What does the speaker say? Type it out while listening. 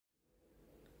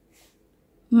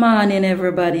Morning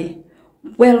everybody,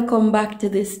 welcome back to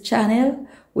this channel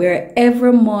where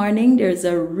every morning there's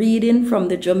a reading from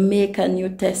the Jamaican New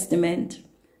Testament.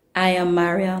 I am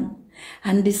Marian,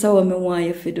 and this is what I want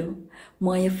you to do. I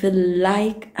want you to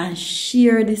like and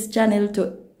share this channel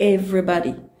to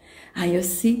everybody. And you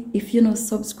see, if you not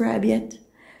subscribe yet,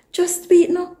 just beat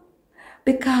no,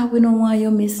 because we don't want you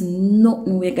to miss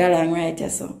nothing we got along right here.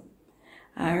 So,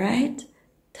 alright,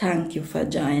 thank you for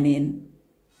joining.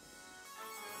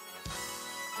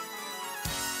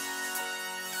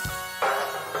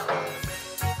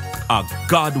 A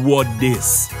God Word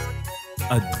This,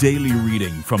 a daily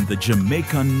reading from the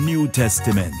Jamaican New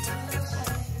Testament.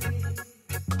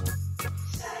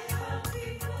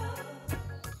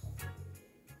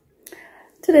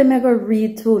 Today I'm going to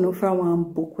read to you from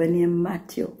one book named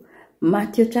Matthew.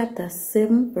 Matthew chapter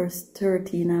 7 verse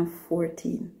 13 and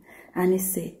 14. And it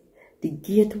says, the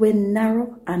gate were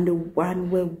narrow and the one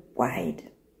were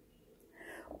wide.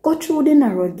 Go through the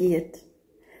narrow gate.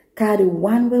 Because the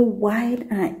one way wide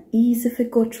and easy to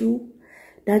go through,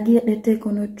 that gate they take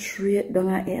on a straight down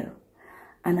a hill.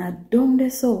 And a down there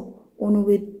so, on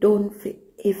we done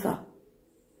forever.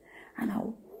 And a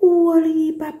whole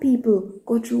heap of people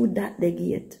go through that the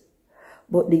gate.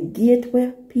 But the gate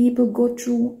where people go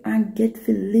through and get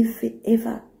to live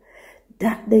forever,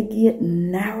 that the gate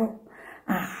narrow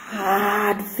and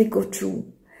hard to go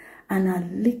through. And a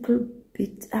little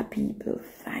bit of people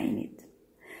find it.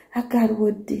 I God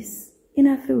word this in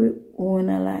a very own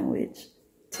language.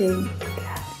 Thank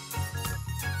God.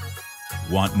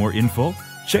 Want more info?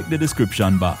 Check the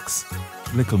description box.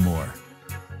 Little more.